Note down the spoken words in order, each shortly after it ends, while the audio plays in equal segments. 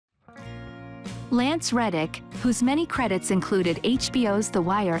Lance Reddick, whose many credits included HBO's The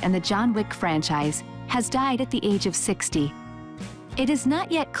Wire and the John Wick franchise, has died at the age of 60. It is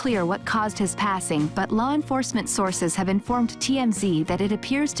not yet clear what caused his passing, but law enforcement sources have informed TMZ that it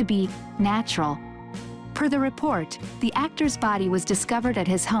appears to be natural. Per the report, the actor's body was discovered at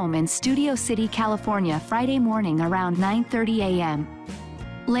his home in Studio City, California Friday morning around 9:30 a.m.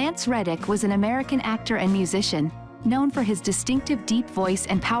 Lance Reddick was an American actor and musician, known for his distinctive deep voice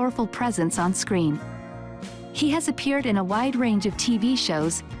and powerful presence on screen. He has appeared in a wide range of TV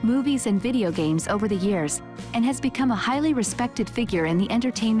shows, movies and video games over the years, and has become a highly respected figure in the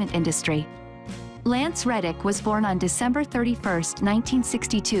entertainment industry. Lance Reddick was born on December 31,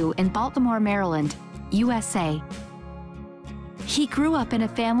 1962 in Baltimore, Maryland, USA. He grew up in a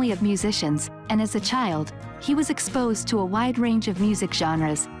family of musicians, and as a child, he was exposed to a wide range of music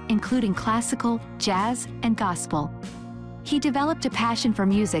genres, including classical, jazz, and gospel. He developed a passion for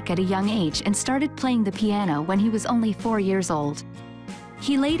music at a young age and started playing the piano when he was only 4 years old.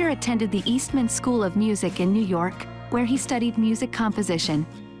 He later attended the Eastman School of Music in New York, where he studied music composition.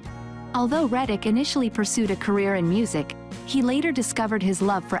 Although Reddick initially pursued a career in music, he later discovered his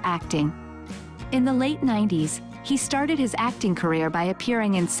love for acting. In the late 90s, he started his acting career by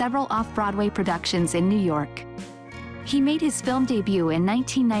appearing in several off-Broadway productions in New York. He made his film debut in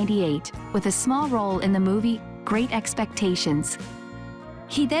 1998, with a small role in the movie Great Expectations.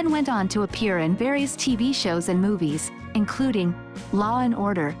 He then went on to appear in various TV shows and movies, including Law and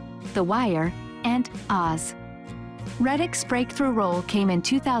Order, The Wire, and Oz. Reddick's breakthrough role came in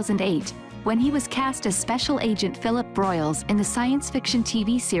 2008, when he was cast as Special Agent Philip Broyles in the science fiction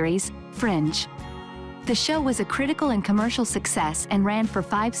TV series Fringe. The show was a critical and commercial success and ran for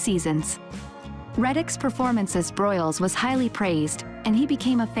 5 seasons. Reddick's performance as Broyles was highly praised, and he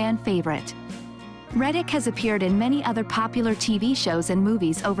became a fan favorite. Reddick has appeared in many other popular TV shows and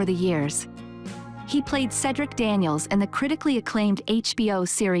movies over the years. He played Cedric Daniels in the critically acclaimed HBO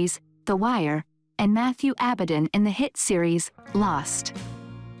series The Wire, and Matthew Abaddon in the hit series Lost.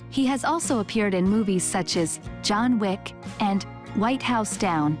 He has also appeared in movies such as John Wick and White House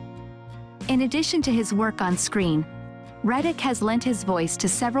Down. In addition to his work on screen, Reddick has lent his voice to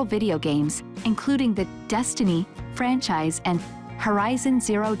several video games, including the Destiny franchise and Horizon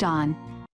Zero Dawn.